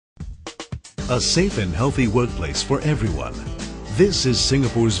A safe and healthy workplace for everyone. This is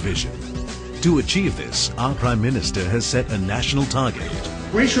Singapore's vision. To achieve this, our Prime Minister has set a national target.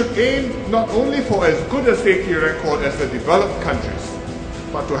 We should aim not only for as good a safety record as the developed countries,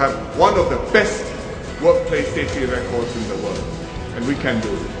 but to have one of the best workplace safety records in the world. And we can do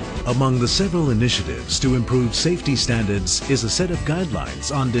it. Among the several initiatives to improve safety standards is a set of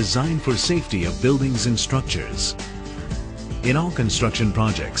guidelines on design for safety of buildings and structures. In all construction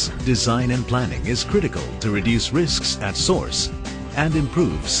projects, design and planning is critical to reduce risks at source and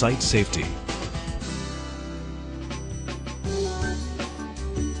improve site safety.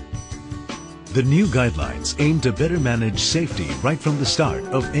 The new guidelines aim to better manage safety right from the start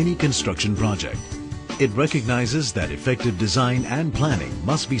of any construction project. It recognizes that effective design and planning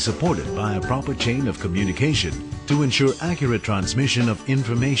must be supported by a proper chain of communication to ensure accurate transmission of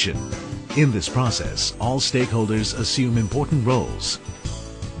information. In this process, all stakeholders assume important roles.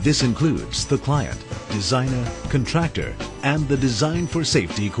 This includes the client, designer, contractor, and the Design for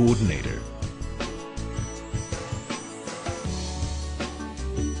Safety coordinator.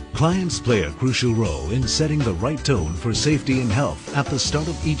 Clients play a crucial role in setting the right tone for safety and health at the start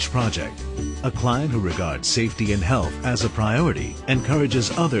of each project. A client who regards safety and health as a priority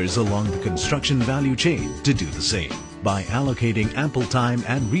encourages others along the construction value chain to do the same. By allocating ample time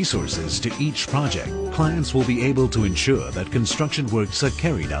and resources to each project, clients will be able to ensure that construction works are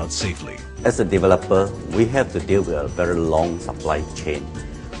carried out safely. As a developer, we have to deal with a very long supply chain,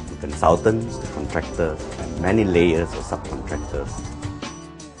 the consultants, the contractors, and many layers of subcontractors.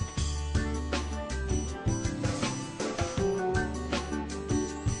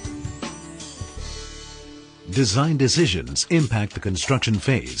 Design decisions impact the construction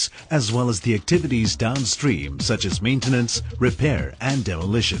phase, as well as the activities downstream such as maintenance, repair and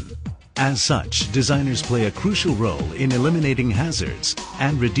demolition. As such, designers play a crucial role in eliminating hazards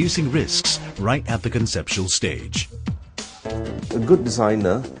and reducing risks right at the conceptual stage. A good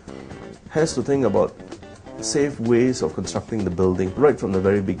designer has to think about safe ways of constructing the building right from the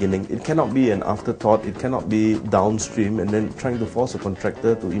very beginning. It cannot be an afterthought, it cannot be downstream and then trying to force a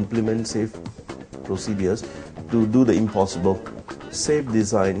contractor to implement safe procedures to do the impossible. Safe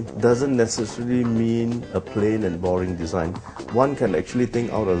design doesn't necessarily mean a plain and boring design. One can actually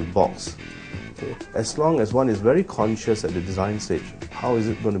think out of the box. Okay? As long as one is very conscious at the design stage, how is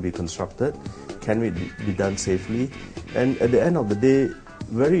it going to be constructed? Can it be done safely? And at the end of the day,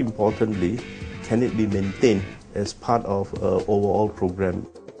 very importantly, can it be maintained as part of an overall program?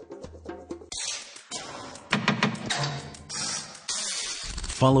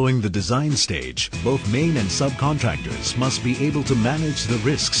 Following the design stage, both main and subcontractors must be able to manage the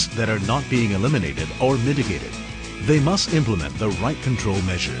risks that are not being eliminated or mitigated. They must implement the right control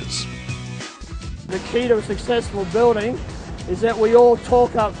measures. The key to a successful building is that we all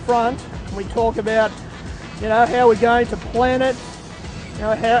talk up front. We talk about, how we're going to plan it,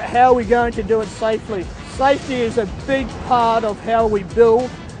 how we're going to do it safely. Safety is a big part of how we build.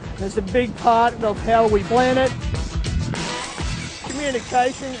 It's a big part of how we plan it.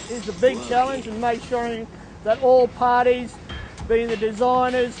 Communication is the big challenge, and make sure that all parties, being the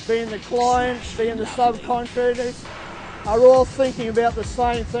designers, being the clients, being the subcontractors, are all thinking about the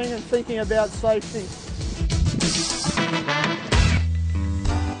same thing and thinking about safety.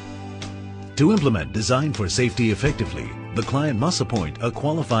 To implement Design for Safety effectively, the client must appoint a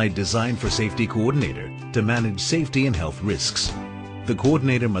qualified Design for Safety coordinator to manage safety and health risks. The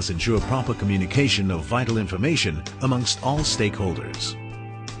coordinator must ensure proper communication of vital information amongst all stakeholders.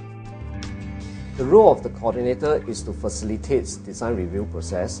 The role of the coordinator is to facilitate the design review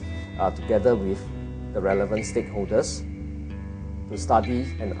process together with the relevant stakeholders to study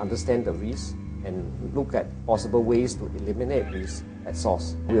and understand the risks and look at possible ways to eliminate risks at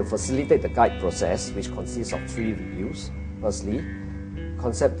source. We will facilitate the guide process, which consists of 3 reviews. Firstly,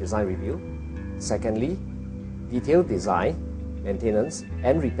 concept design review. Secondly, detailed design, maintenance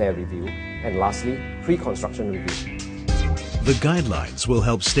and repair review, and lastly, pre-construction review. The guidelines will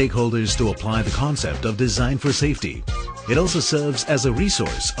help stakeholders to apply the concept of Design for Safety. It also serves as a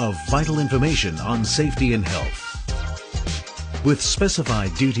resource of vital information on safety and health. With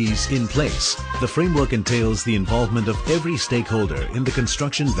specified duties in place, the framework entails the involvement of every stakeholder in the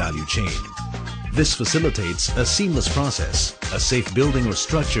construction value chain. This facilitates a seamless process, a safe building or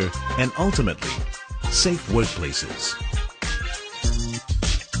structure, and ultimately, safe workplaces.